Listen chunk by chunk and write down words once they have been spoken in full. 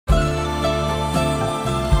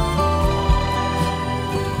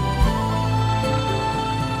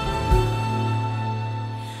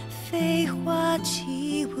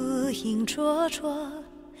绰，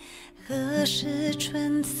何时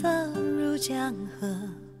春色入江河？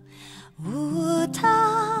无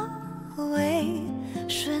他，为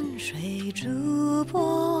顺水逐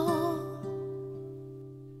波。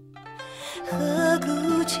何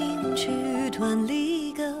故轻曲断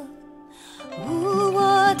离歌？无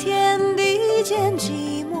我天地间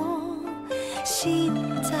寂寞。心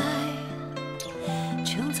在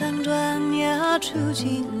穹苍断崖处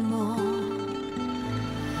静默。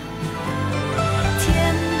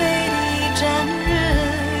天北地战，日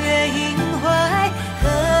月盈怀，何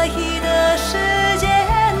以得世间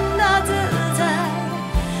那自在？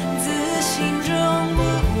自心中无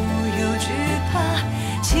有惧怕，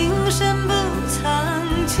情深不藏，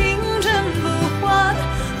情真不换。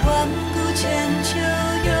万古千秋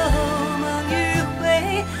有梦与悔，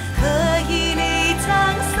何以你沧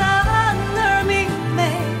桑而明媚？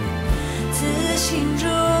自心中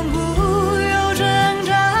无有挣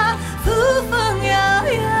扎，扶风摇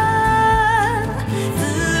远，自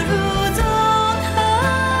如纵横。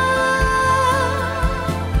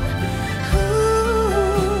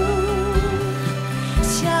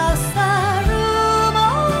潇洒如梦，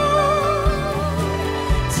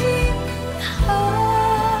今后。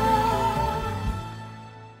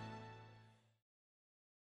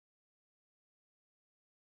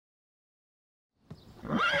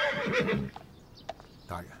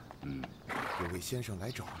大人，有位先生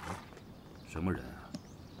来找您。什么人啊？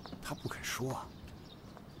他不肯说啊。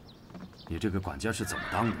你这个管家是怎么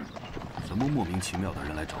当的？什么莫名其妙的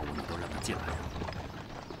人来找我，你都让他进来呀？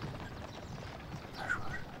他说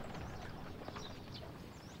是。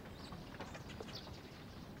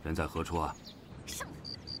人在何处啊？上，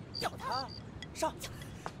咬他！上！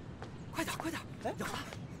快点，快点！哎，咬他！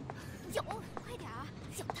咬，快点啊！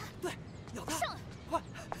咬他！对，咬他！上！快！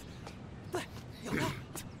对，咬他！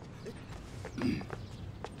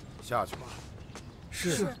下去吧。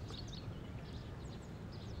是。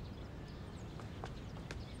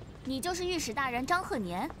你就是御史大人张鹤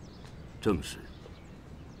年？正是。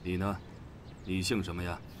你呢？你姓什么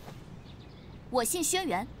呀？我姓轩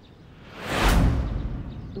辕。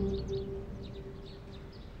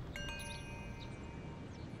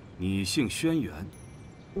你姓轩辕，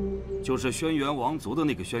就是轩辕王族的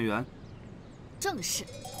那个轩辕？正是。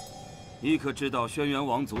你可知道轩辕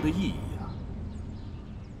王族的意义啊？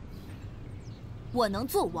我能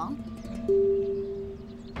做王。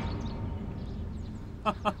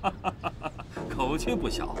口气不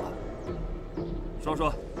小啊！说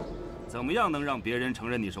说，怎么样能让别人承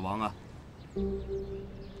认你是王啊？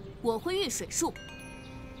我会御水术。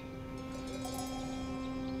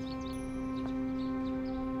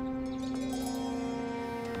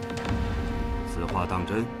此话当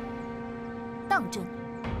真？当真。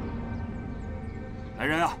来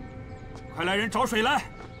人啊！快来人找水来！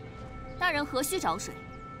大人何须找水？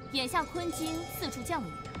眼下昆京四处降雨，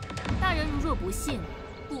大人如若不信，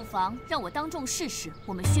不妨让我当众试试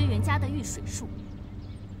我们轩辕家的御水术。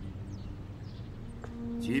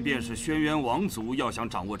即便是轩辕王族要想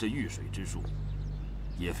掌握这御水之术，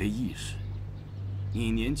也非易事。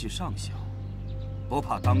你年纪尚小，不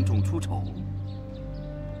怕当众出丑？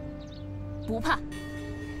不怕。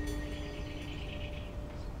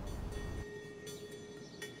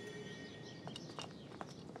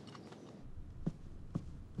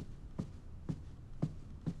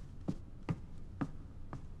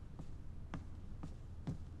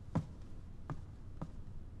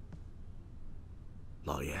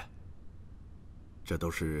老爷，这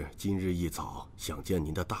都是今日一早想见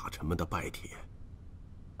您的大臣们的拜帖。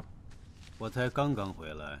我才刚刚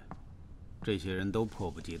回来，这些人都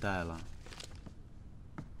迫不及待了。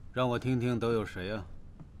让我听听都有谁啊？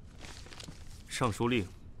尚书令、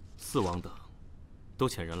四王等都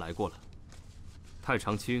遣人来过了，太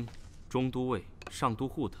常卿、中都尉、上都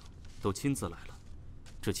护等都亲自来了。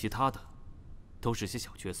这其他的，都是些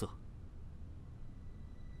小角色。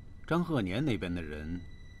张鹤年那边的人，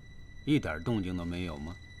一点动静都没有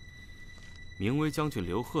吗？明威将军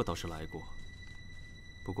刘贺倒是来过，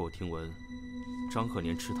不过我听闻，张鹤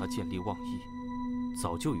年斥他见利忘义，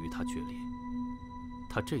早就与他决裂。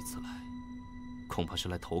他这次来，恐怕是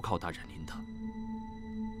来投靠大人您的。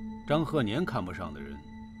张鹤年看不上的人，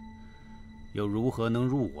又如何能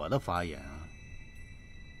入我的法眼啊？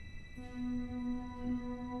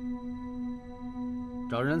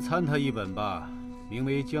找人参他一本吧。名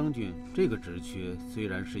为将军这个职缺虽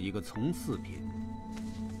然是一个从四品，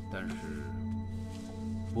但是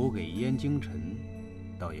补给燕京臣，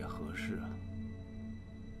倒也合适啊。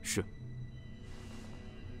是。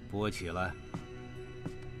拨起来。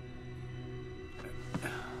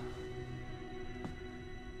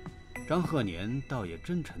张鹤年倒也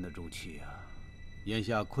真沉得住气啊。眼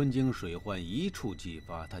下昆京水患一触即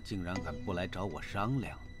发，他竟然敢不来找我商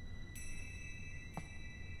量，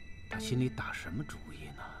他心里打什么主意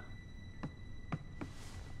呢？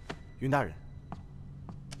云大人，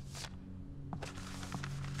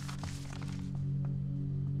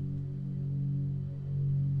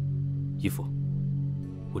义父，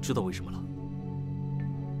我知道为什么了。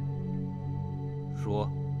说，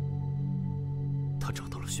他找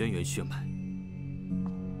到了轩辕血脉。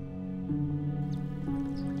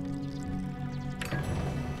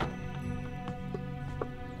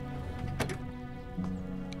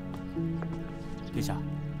殿下，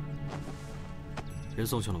人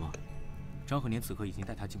送去了吗？张鹤年此刻已经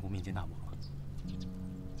带他进宫面见大王了。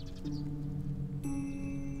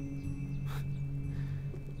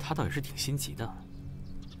他倒也是挺心急的。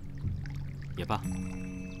也罢，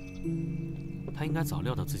他应该早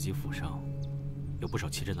料到自己府上有不少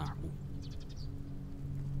奇珍的耳目。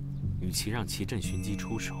与其让奇镇寻机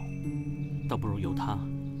出手，倒不如由他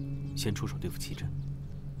先出手对付奇镇，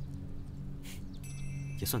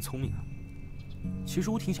也算聪明啊。其实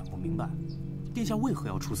我挺想不明白，殿下为何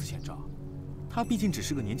要出此险招？他毕竟只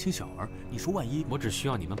是个年轻小儿，你说万一……我只需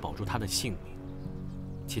要你们保住他的性命，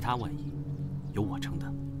其他万一由我承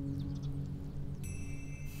担。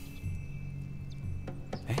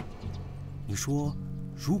哎，你说，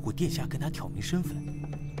如果殿下跟他挑明身份，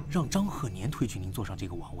让张鹤年推举您坐上这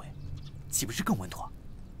个王位，岂不是更稳妥？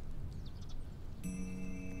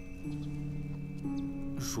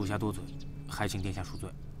属下多嘴，还请殿下恕罪。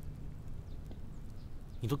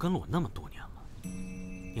你都跟了我那么多年了，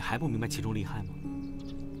你还不明白其中厉害吗？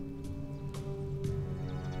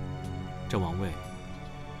这王位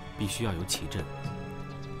必须要由祁镇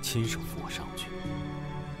亲手扶我上去。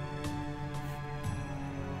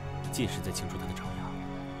届时再清除他的爪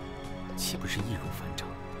牙，岂不是易如反掌？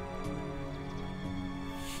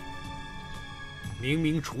明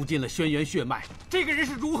明除尽了轩辕血脉，这个人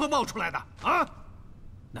是如何冒出来的啊？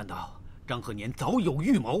难道张鹤年早有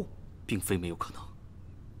预谋？并非没有可能。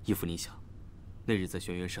义父，你想，那日在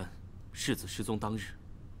轩辕山，世子失踪当日，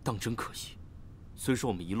当真可疑。虽说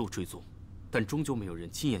我们一路追踪，但终究没有人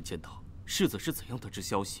亲眼见到世子是怎样得知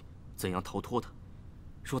消息，怎样逃脱的。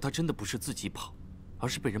若他真的不是自己跑，而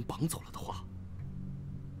是被人绑走了的话，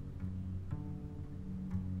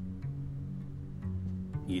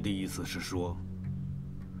你的意思是说，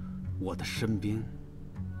我的身边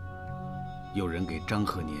有人给张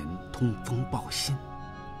鹤年通风报信？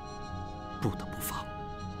不得不发。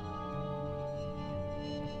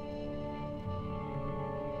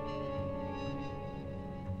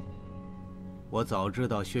我早知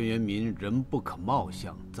道轩辕民人不可貌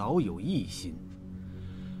相，早有异心。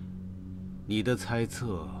你的猜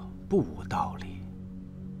测不无道理。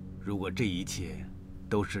如果这一切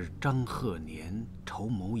都是张鹤年筹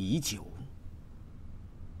谋已久，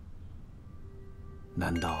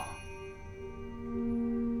难道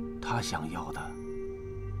他想要的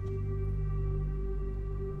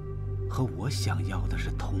和我想要的是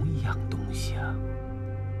同一样东西啊？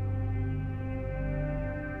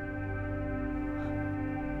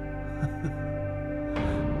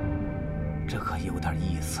这可有点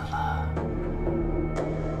意思了。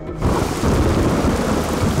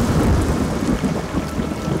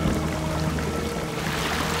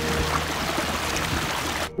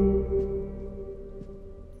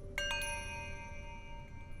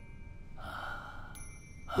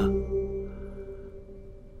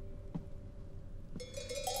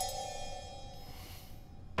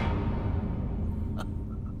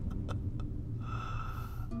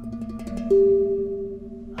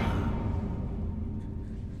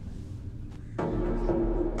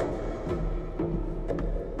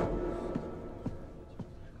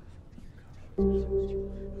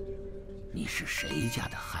你是谁家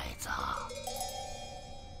的孩子啊？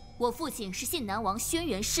我父亲是信南王轩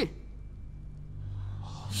辕氏。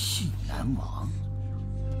信南王？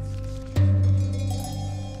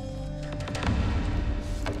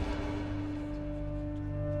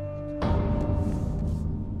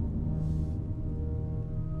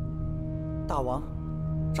大王，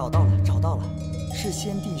找到了，找到了，是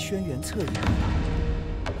先帝轩辕策引的。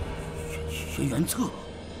轩辕策。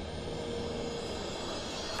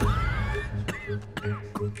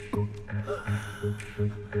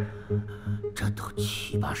这都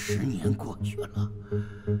7、8、10年过去了，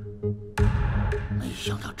没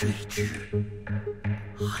想到这一支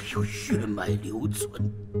还有血脉留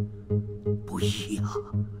存，不易呀，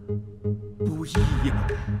不易呀！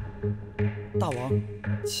大王，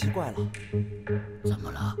奇怪了，怎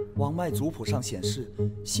么了？王脉族谱上显示，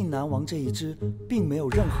信南王这一支并没有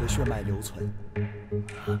任何血脉留存。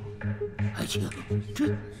哎呀，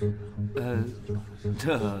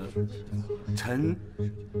臣，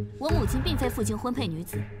我母亲并非父亲婚配女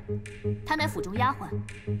子，她乃府中丫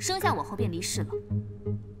鬟，生下我后便离世了。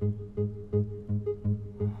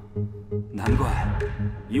难怪，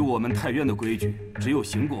以我们太渊的规矩，只有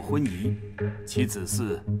行过婚仪，其子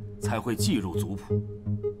嗣才会记入族谱。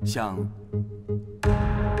像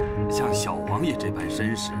小王爷这般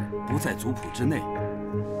身世不在族谱之内，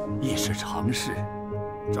亦是常事。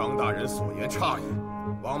张大人所言差矣。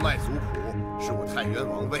王脉族谱是我太渊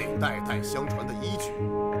王位代代相传的依据。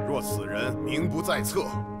若此人名不在册，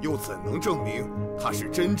又怎能证明他是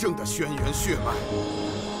真正的轩辕血脉？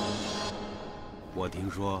我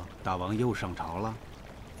听说大王又上朝了。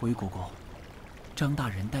回国公，张大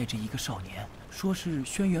人带着一个少年，说是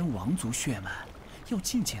轩辕王族血脉，要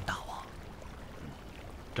觐见大王。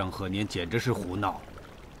张鹤年简直是胡闹！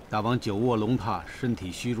大王久卧龙榻，身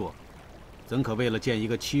体虚弱，怎可为了见一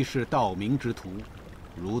个欺世盗名之徒，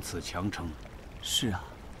如此强撑？是啊，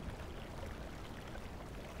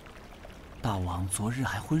大王昨日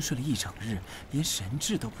还昏睡了一整日，连神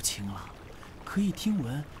志都不清了。可以听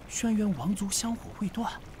闻轩辕王族香火未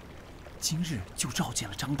断，今日就召见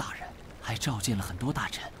了张大人，还召见了很多大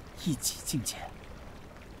臣，一起觐见。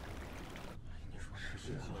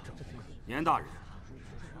年大人，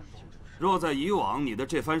若在以往，你的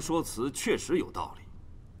这番说辞确实有道理。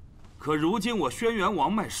可如今我轩辕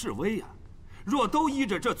王脉式微啊，若都依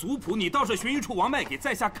着这族谱，你倒是寻一处王脉给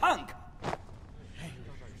在下看看。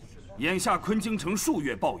眼下昆京城数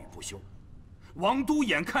月暴雨不休，王都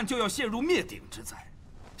眼看就要陷入灭顶之灾。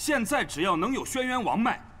现在只要能有轩辕王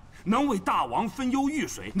脉，能为大王分忧遇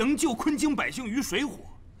水，能救昆京百姓于水火，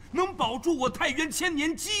能保住我太渊千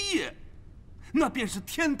年基业，那便是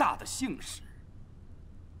天大的幸事。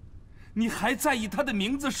你还在意他的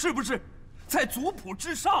名字是不是在族谱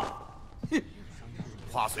之上？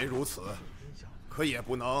话虽如此，可也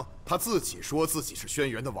不能他自己说自己是轩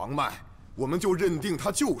辕的王脉，我们就认定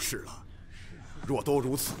他就是了。若都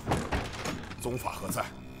如此，宗法何在？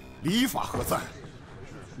礼法何在？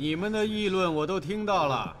你们的议论我都听到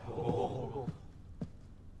了。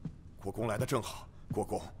国公来得正好，国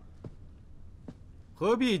公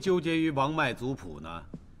何必纠结于王脉族谱呢？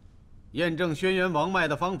验证轩辕王脉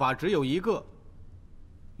的方法只有一个：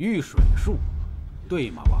遇水术，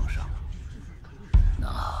对吗，皇上？那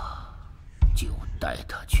就带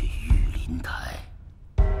他去御林台。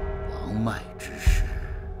王脉之事，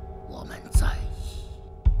我们再议。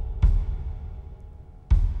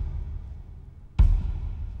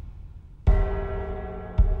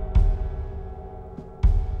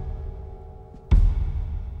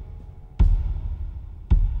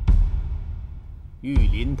御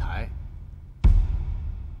林台，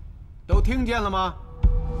都听见了吗？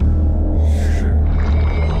是。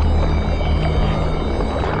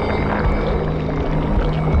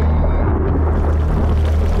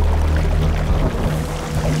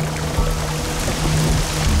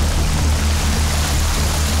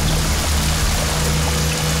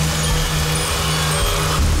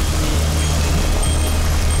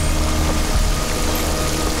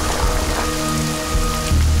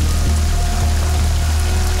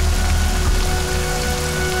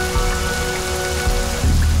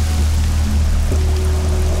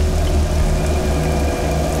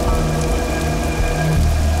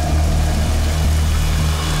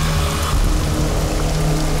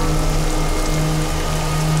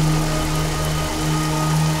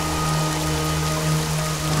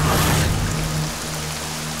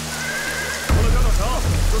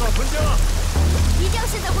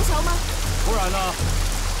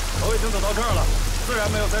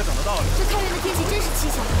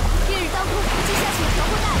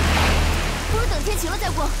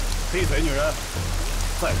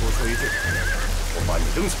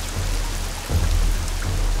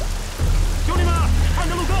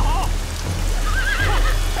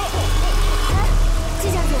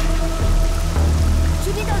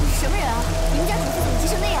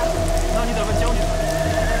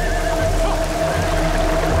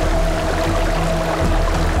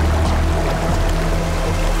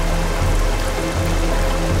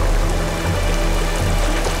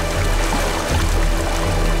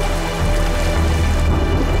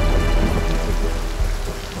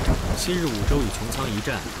今日五州与穹苍一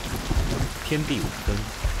战，偏避五根，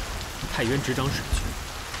太渊执掌水军，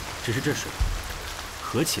只是这水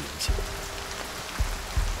何其灵性，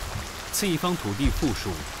赐一方土地富庶，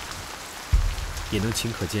也能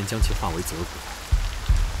顷刻间将其化为泽国，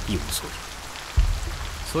一无所有。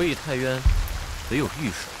所以太渊唯有玉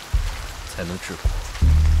水才能治国。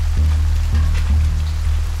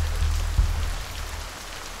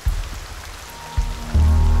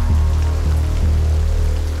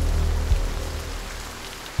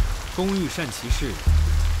工欲善其事，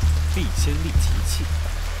必先利其器。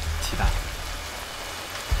齐大人，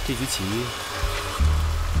这局棋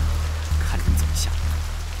看您怎么下。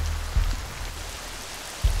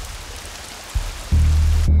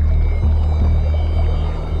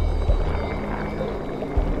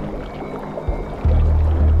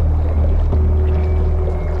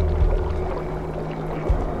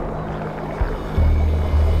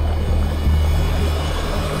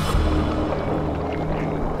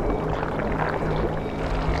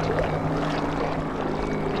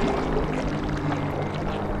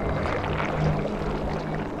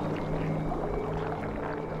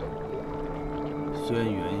轩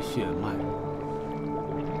辕血脉，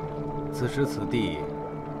此时此地，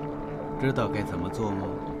知道该怎么做吗？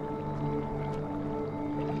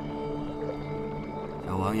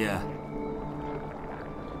小王爷，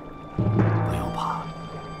不用怕。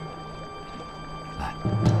来，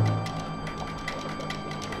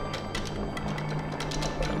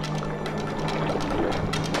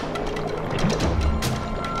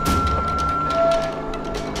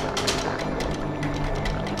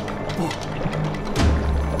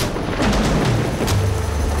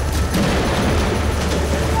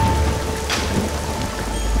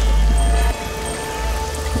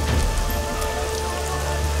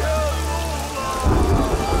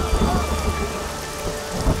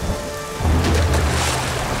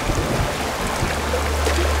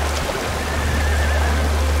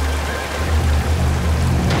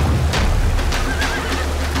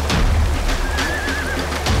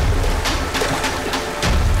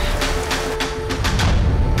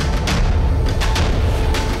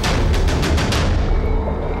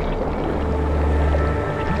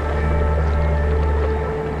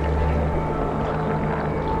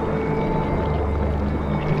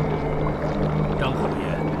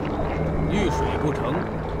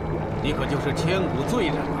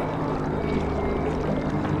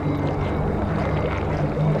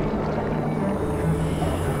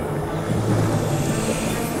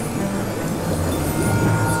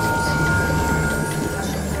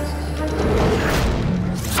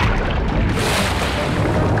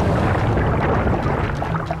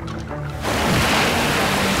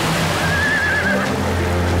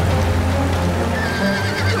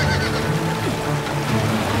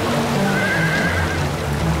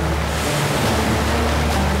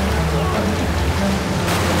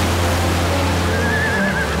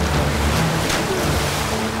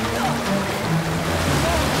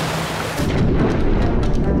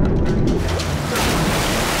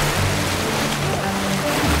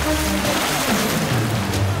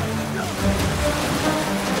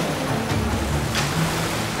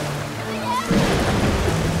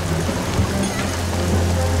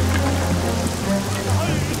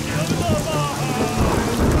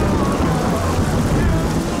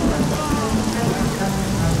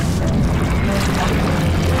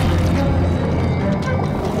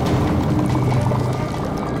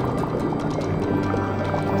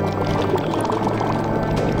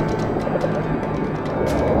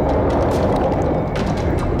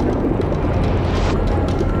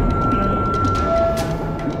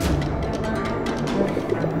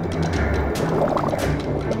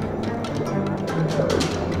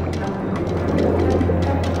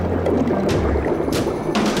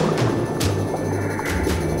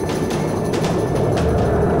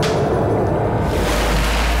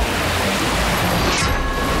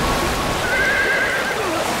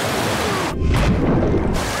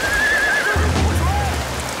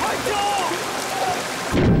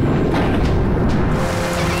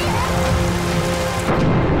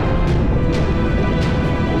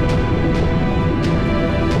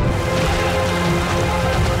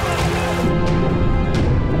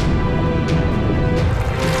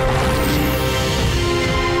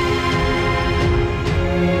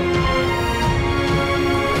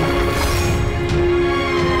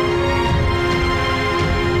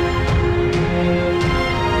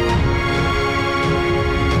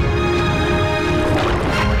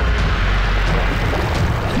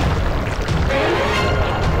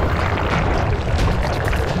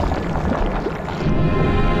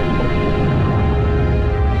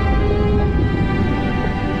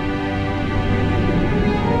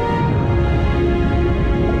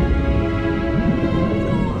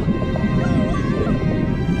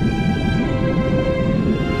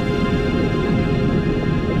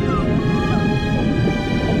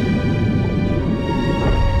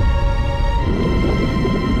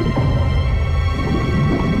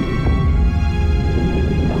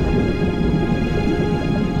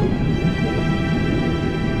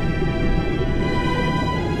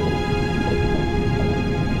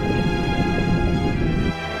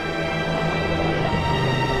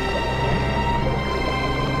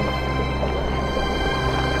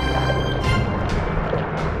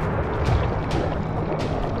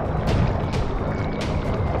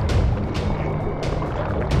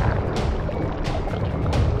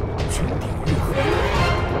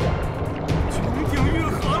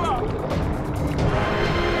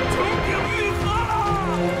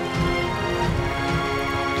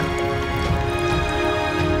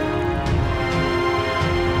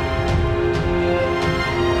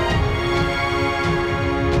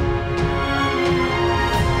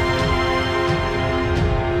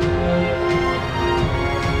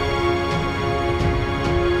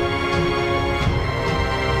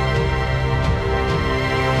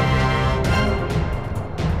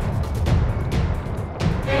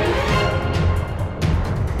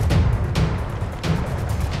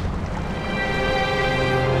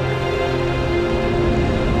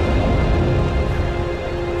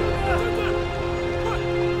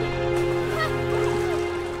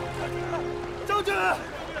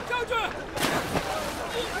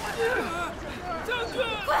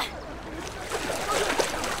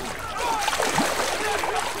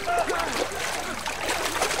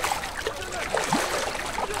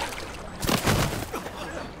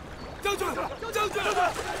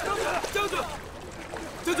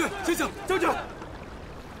将军，醒醒！将军！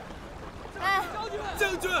哎，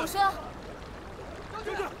将军！我说，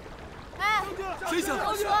将军！哎，醒醒！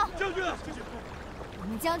我说，将军！我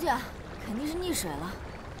们将军啊，肯定是溺水了，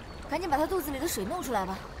赶紧把他肚子里的水弄出来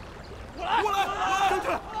吧。我来！将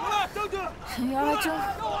军！我来！将军！人缘还真好。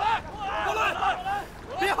我来！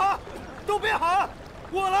别喊，都别喊，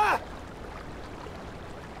我来！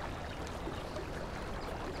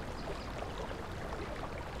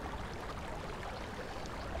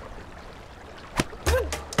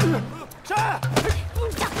谁？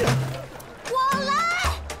我来！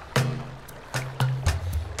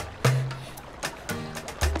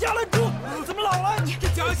家人主，怎么老来？这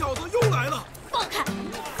假小子又来了！放开！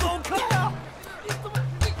放开啊！你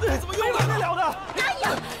怎么又来了的？哎呀，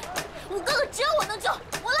我哥哥只有我能救，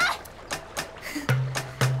我来！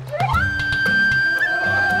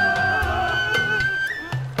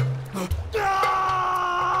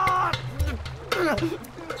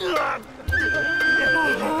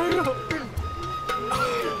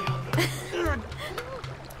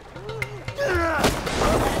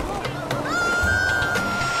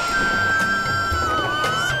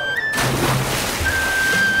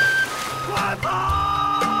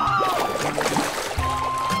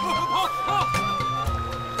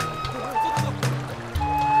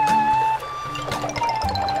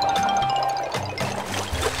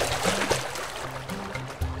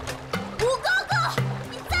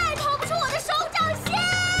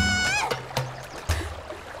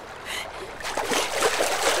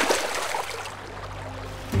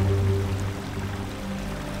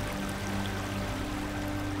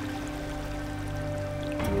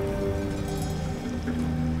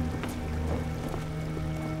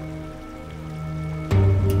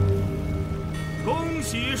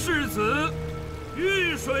喜世子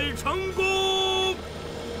遇水成功！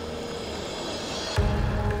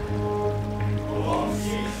恭喜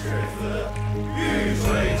世子遇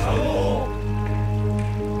水成功！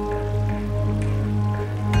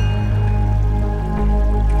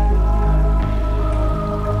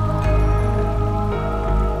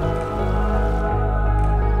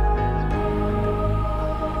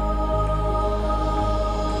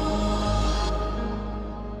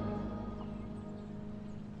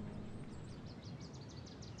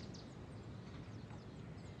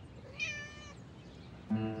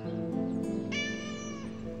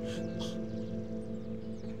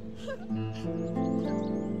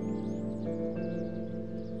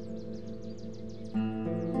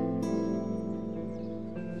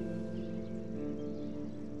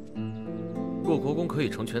若国公可以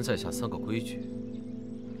成全在下3个规矩，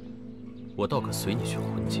我倒可随你去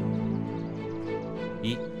婚境。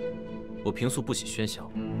1，我平素不喜喧嚣，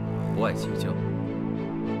不爱结交，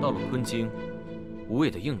到了昆京，无谓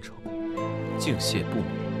的应酬，敬谢不敏。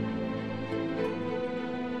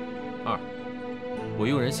2，我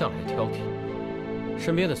用人向来挑剔，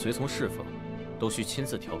身边的随从侍奉都需亲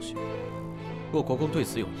自挑选。若国公对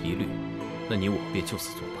此有疑虑，那你我便就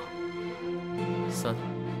此作罢。3，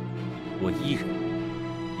我医人，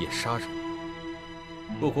也杀人。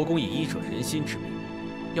若国公以医者仁心之名，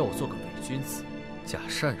要我做个伪君子、假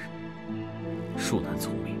善人，恕难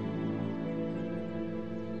从命。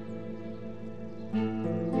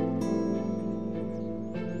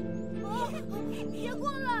别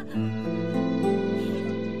过来！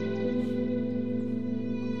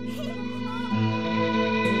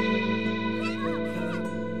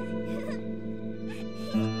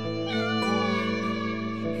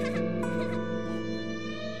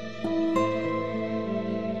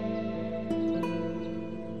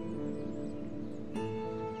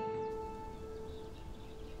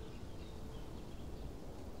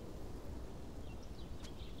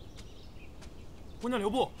姑娘留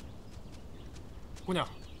步。姑娘，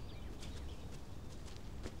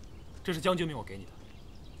这是将军命我给你的。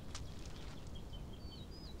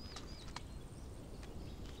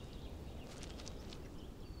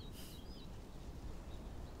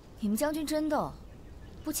你们将军真逗，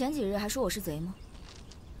不前几日还说我是贼吗？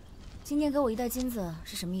今天给我一袋金子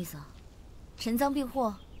是什么意思啊？人赃并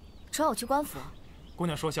获，传我去官府。姑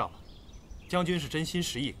娘说笑了，将军是真心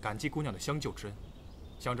实意感激姑娘的相救之恩，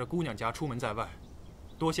想着姑娘家出门在外，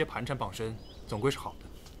多些盘缠傍身，总归是好的。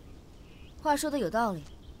话说的有道理，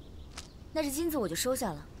那这金子我就收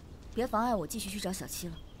下了，别妨碍我继续去找小七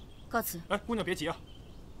了。告辞。哎，姑娘别急啊。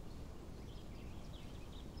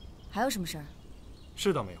还有什么事儿？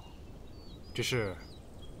是倒没有，只是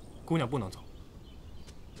姑娘不能走。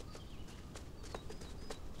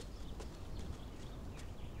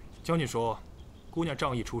将军说，姑娘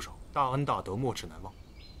仗义出手，大恩大德莫齿难忘。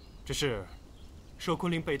只是，摄昆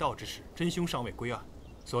仑被盗之事，真凶尚未归案，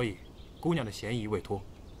所以姑娘的嫌疑未脱，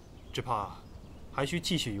只怕还需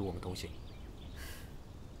继续与我们同行。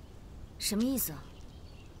什么意思啊？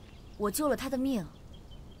我救了他的命，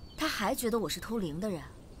他还觉得我是偷灵的人？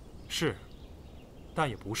是，但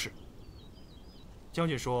也不是。将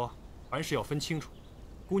军说，凡事要分清楚，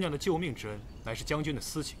姑娘的救命之恩乃是将军的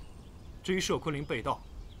私情，至于摄昆凌被盗，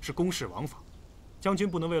是公事王法，将军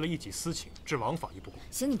不能为了一己私情置王法于不顾。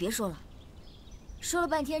行，你别说了，说了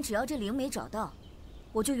半天，只要这灵没找到，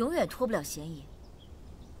我就永远脱不了嫌疑。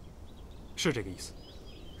是这个意思。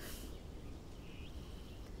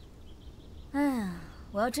哎呀，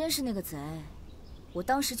我要真是那个贼，我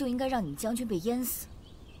当时就应该让你们将军被淹死，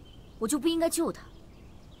我就不应该救他。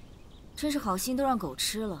真是好心都让狗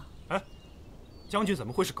吃了。哎，将军怎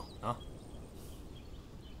么会是狗呢？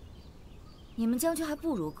你们将军还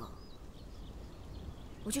不如狗。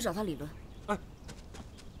我去找他理论。哎，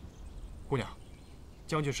姑娘，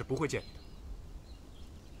将军是不会见你的。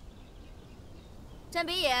战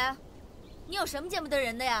北野，你有什么见不得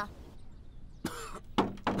人的呀？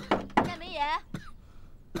战北野，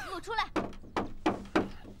你给我出来！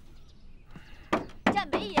战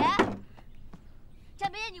北野，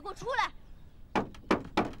战北野，你给我出来！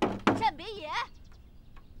战北野，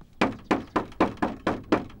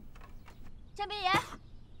战北野，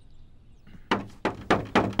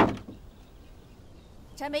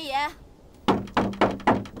战北野，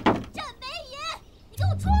战北野，你给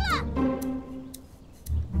我出来！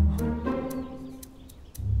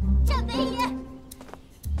战北野，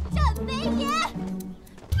战北野，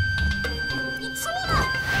你出来！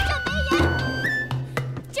战北野，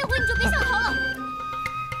这回你就别想逃了。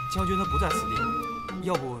将军他不在此地，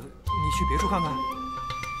要不你去别处看看？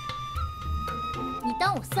你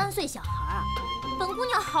当我3岁小孩啊？本姑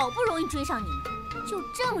娘好不容易追上你们，就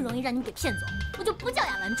这么容易让你们给骗走，我就不叫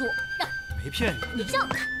雅兰珠。让开！没骗你。你让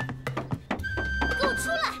开！给我出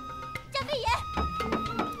来！战北野！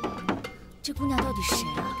这姑娘到底谁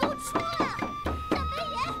啊？给我出来！战北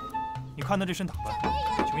野！你看他这身打扮，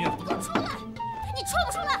穷艳风。给我出来！你出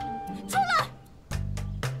不出来？出来！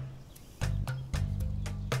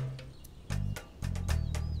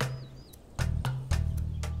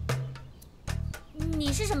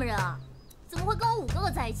你是什么人啊？怎么会跟我五哥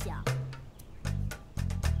哥在一起啊？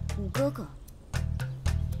五哥哥，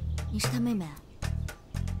你是他妹妹？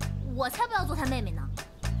我才不要做他妹妹呢！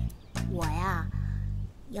我呀，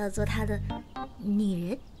要做他的女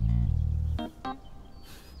人。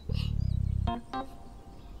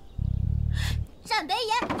战北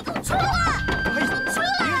野，你给我出来！你出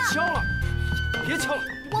来！别敲了，别敲了！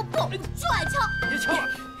我不就爱敲！别敲了，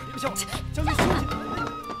别敲了！将军休息。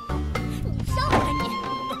你让开你！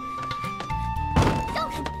让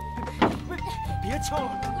开！别敲了！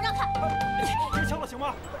给我让开！别敲了，行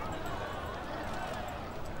吗？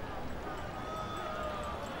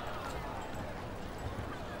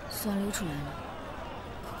虽然溜出来了，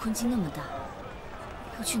可昆京那么大，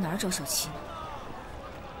要去哪儿找小七呢？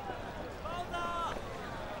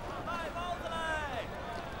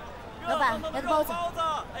老板，来个包子。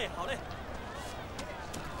哎，好嘞。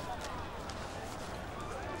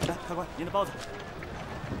来，客官，您的包子。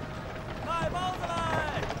卖包子嘞！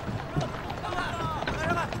让开！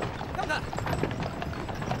让开！让开！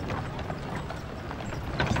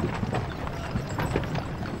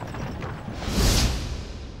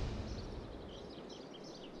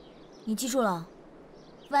你记住了，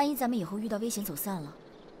万一咱们以后遇到危险走散了，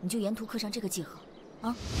你就沿途刻上这个记号，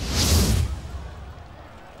啊。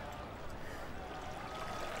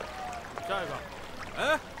下一个，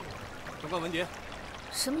哎，通关文牒。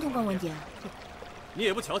什么通关文牒？你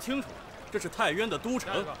也不瞧清楚，这是太渊的都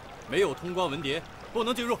城，没有通关文牒，不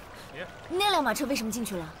能进入。那辆马车为什么进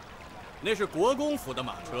去了？那是国公府的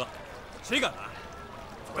马车，谁敢拦？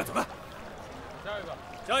走开，走开。下一个，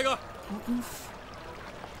下一个。国公府。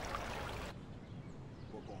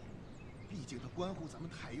国公，毕竟他关乎咱们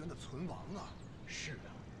太渊的存亡啊。是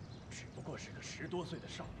啊，只不过是个10多岁的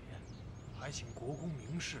少年，还请国公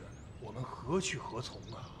明示，我们何去何从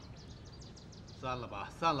啊？散了吧，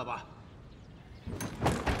散了吧。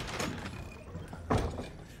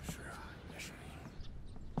是啊，也是。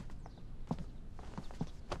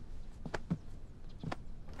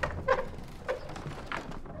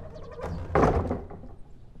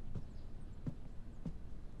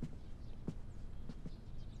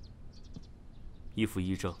一负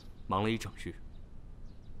一正，忙了一整日，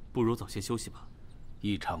不如早些休息吧。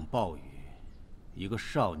一场暴雨，一个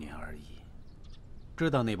少年而已。知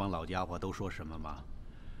道那帮老家伙都说什么吗？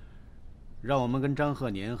让我们跟张鹤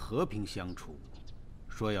年和平相处，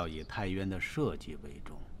说要以太渊的社稷为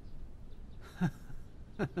重。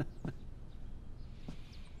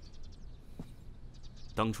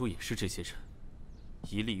当初也是这些人，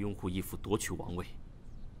一力拥护义父夺取王位，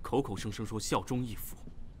口口声声说效忠义父，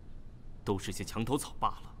都是些墙头草罢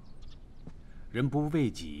了。人不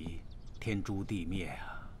为己，天诛地灭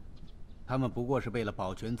啊！他们不过是为了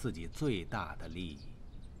保全自己最大的利益。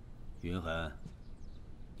云痕，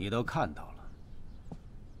你都看到了，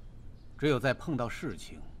只有在碰到事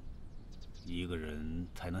情，一个人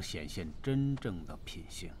才能显现真正的品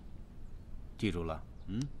性。记住了？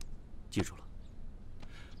记住了。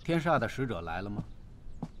天煞的使者来了吗？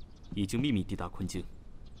已经秘密抵达昆京。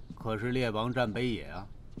可是列王战北野啊。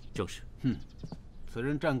正是。此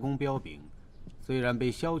人战功彪炳，虽然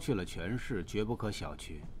被削去了权势，绝不可小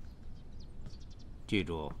觑。记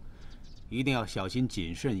住，一定要小心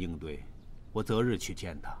谨慎应对。我择日去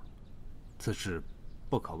见他，此事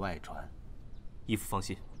不可外传。义父放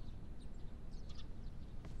心。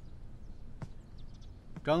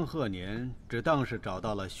张鹤年只当是找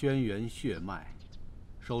到了轩辕血脉，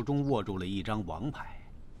手中握住了一张王牌。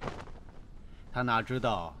他哪知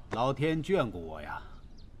道老天眷顾我呀！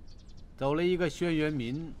走了一个轩辕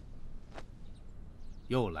民，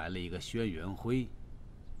又来了一个轩辕辉。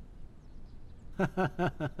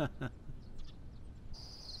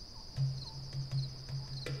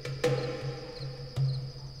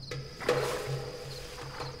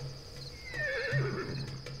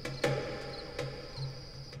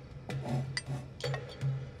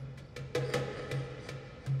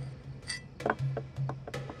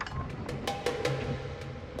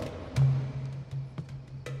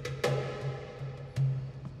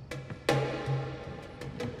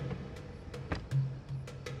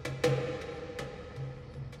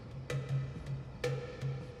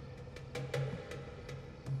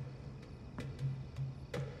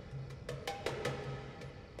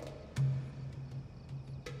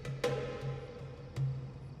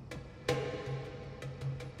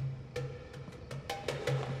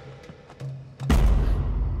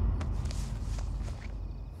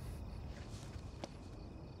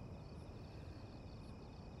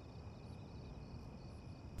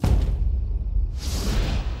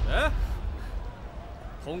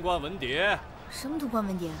通关文牒。什么通关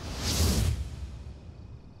文牒？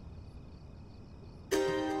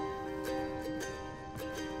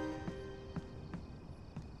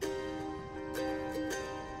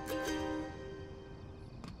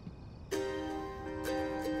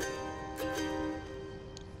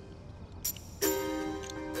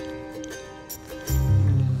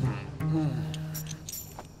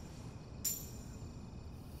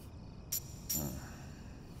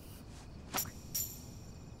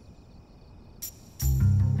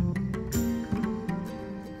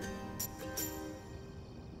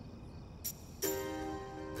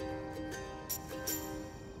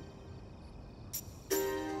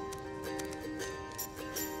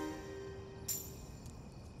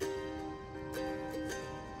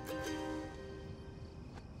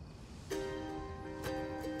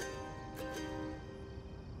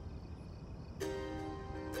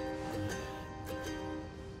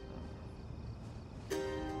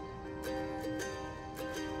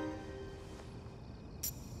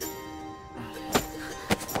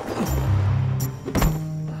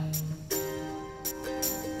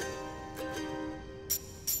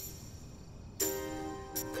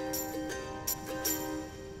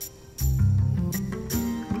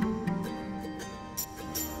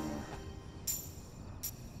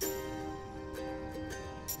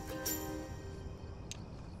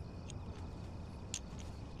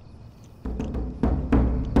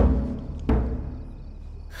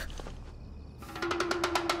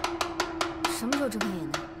什么时候睁开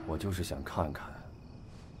眼的？我就是想看看，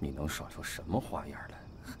你能耍出什么花样来。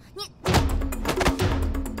你。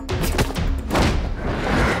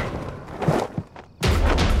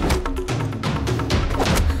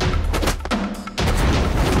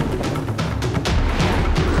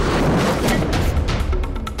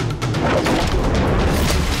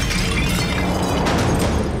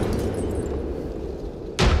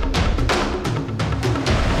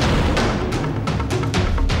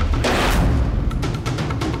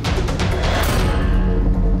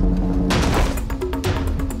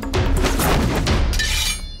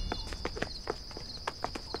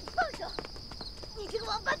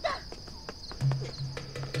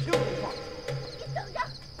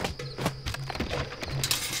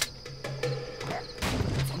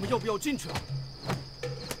进去啊！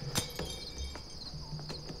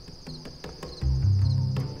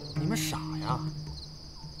你们傻呀！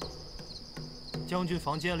将军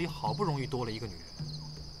房间里好不容易多了一个女人，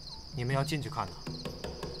你们要进去看呢？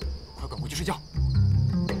快滚回去睡觉！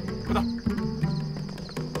快点！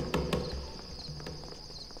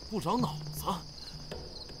不长脑子！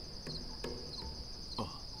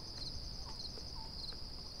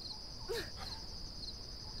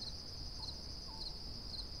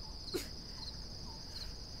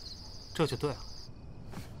这就对了。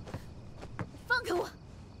放开我，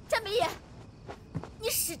战北野！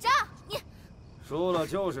你使诈！你输了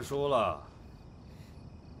就是输了。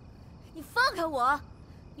你放开我！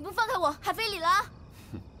你不放开我，还非礼了？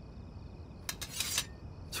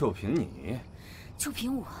就凭你？就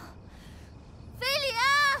凭我？非礼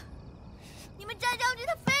啊！你们战将军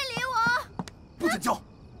他非礼我！不准叫！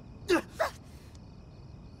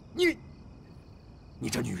你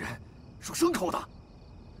这女人，说牲口的！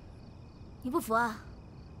你不服啊？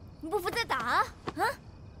你不服再打啊！啊！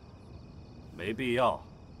没必要，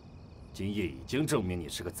今夜已经证明你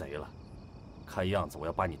是个贼了，看样子我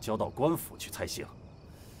要把你交到官府去才行。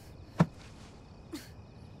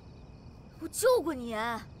我救过你，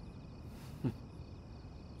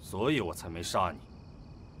所以我才没杀你。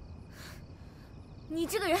你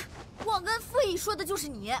这个人忘恩负义，说的就是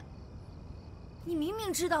你。你明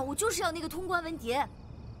明知道我就是要那个通关文牒，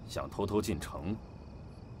想偷偷进城，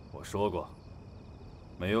我说过，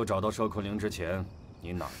没有找到摄昆陵之前，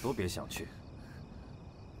你哪儿都别想去。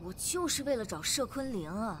我就是为了找摄昆陵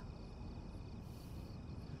啊！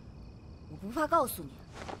我不怕告诉你，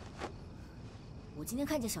我今天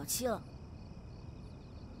看见小七了。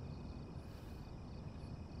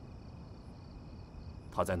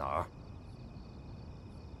他在哪儿？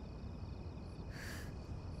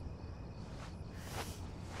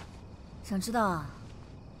想知道啊？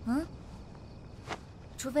嗯？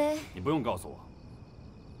除非你不用告诉我，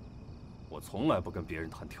我从来不跟别人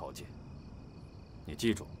谈条件。你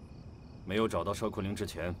记住，没有找到摄昆陵之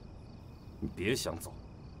前，你别想走。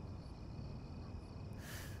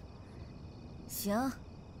行，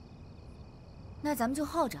那咱们就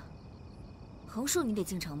耗着。横竖你得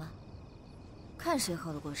进城吧，看谁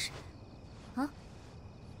耗得过谁，啊？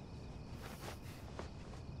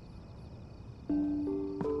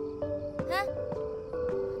哎，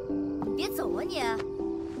你别走啊你！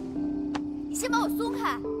你先把我松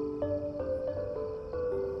开！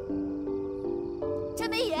战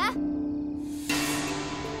北野，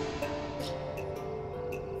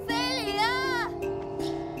非礼啊！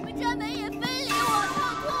你们战北野非礼我，他要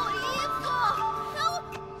脱我衣服，让我。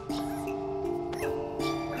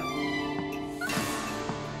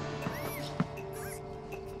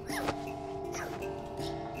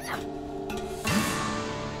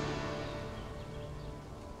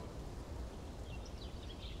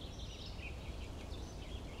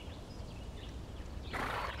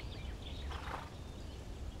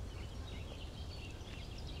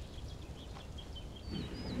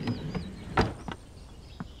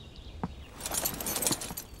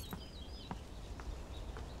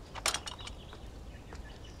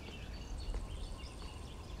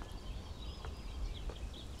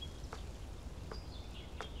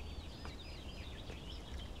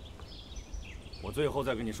我最后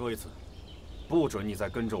再跟你说一次，不准你再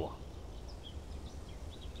跟着我。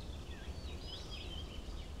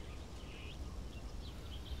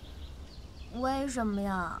为什么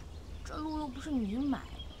呀？这路又不是你买的。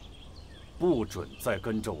不准再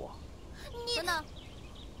跟着我。你等等。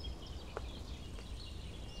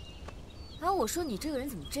哎，我说你这个人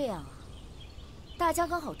怎么这样啊？大家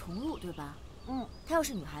刚好同路，对吧？嗯。她要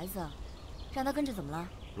是女孩子，让她跟着怎么了？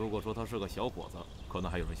如果说他是个小伙子，可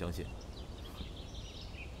能还有人相信。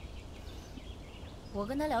我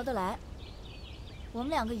跟他聊得来，我们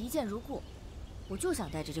两个一见如故，我就想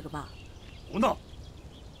带着这个伴儿。胡闹！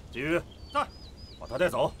季宇，在，把他带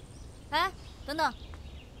走。哎，等等！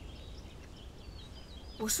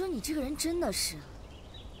我说你这个人真的是，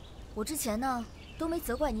我之前呢都没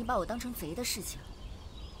责怪你把我当成贼的事情。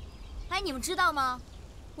哎，你们知道吗？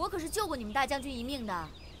我可是救过你们大将军一命的。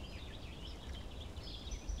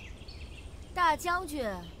大将军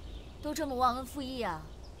都这么忘恩负义啊！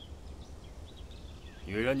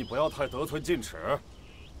女人，你不要太得寸进尺。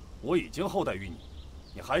我已经厚待于你，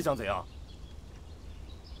你还想怎样？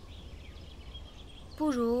不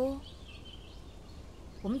如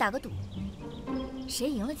我们打个赌，谁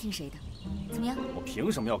赢了听谁的，怎么样？我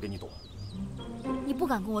凭什么要跟你赌？你不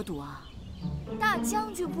敢跟我赌啊？大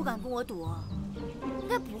将军不敢跟我赌，应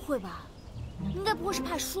该不会吧？应该不会是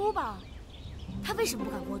怕输吧？他为什么不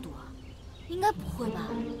敢跟我赌啊？应该不会吧？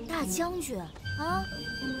大将军啊？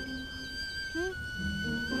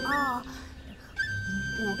哦，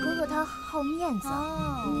我哥哥他好面子，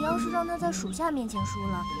你要是让他在属下面前输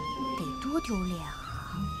了，得多丢脸啊！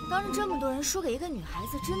当着这么多人说给一个女孩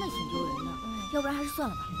子，真的挺丢人的。要不然还是算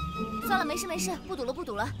了吧。算了，没事没事，不赌了不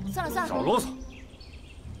赌了，算了算了。少啰嗦！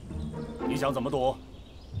你想怎么赌？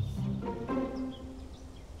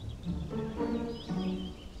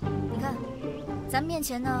你看，咱们面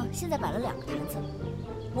前呢，现在摆了2个坛子，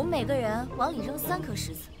我们每个人往里扔3颗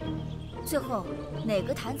石子。最后哪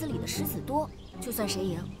个坛子里的石子多，就算谁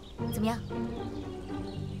赢，怎么样？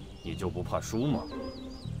你就不怕输吗？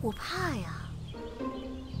我怕呀。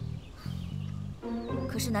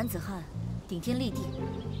可是男子汉顶天立地，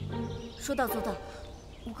说到做到。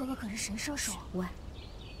吴哥哥可是神射手。喂。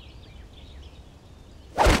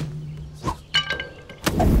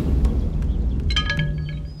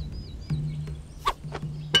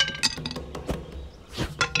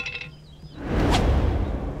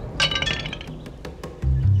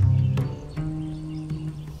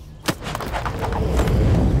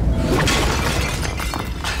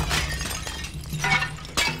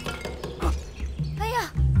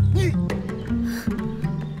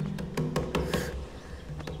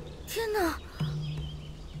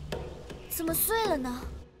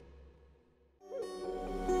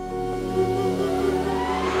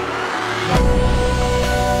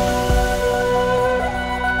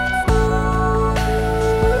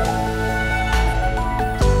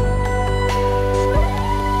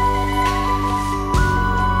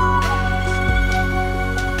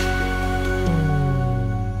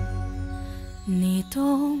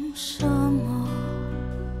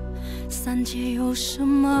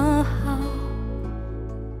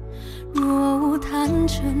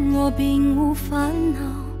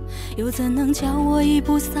 又怎能叫我一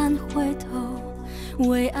步三回头？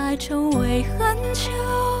为爱愁，为恨求，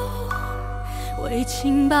为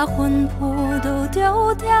情把魂魄都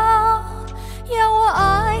丢掉。要我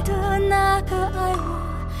爱的那个爱我，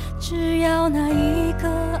只要那一个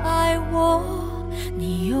爱我。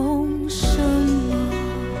你用什么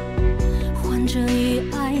换这一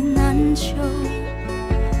爱难求？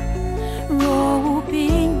若无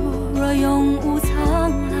病，若永无苍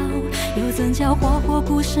老，又怎叫花火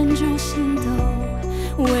孤身筑心斗？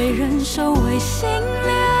为人守，为心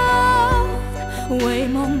留，为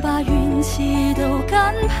梦把运气都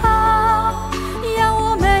赶跑。要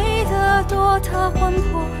我美得多，他魂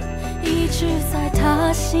魄一直在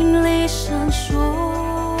他心里闪烁。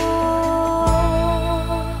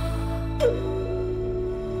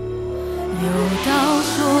有道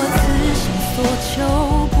说，此生所求，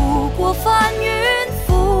不过翻云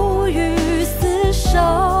覆雨厮守。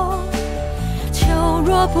求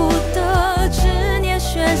若不得，执念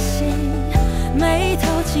悬心，眉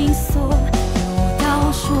头紧锁。有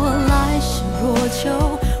道说，来世若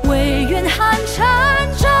求，唯愿寒蝉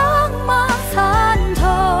仗马参透。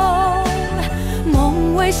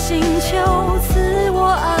梦为星球，赐我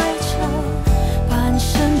爱愁，半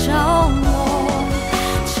生着落。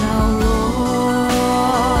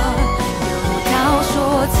有道说，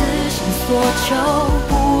此生所求，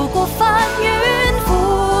不过翻云覆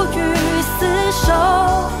雨厮守。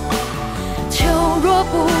求若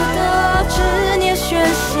不得，执念悬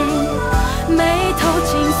心，眉头紧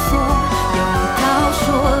锁。有道说，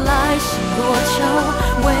来世若求，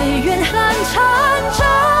唯愿寒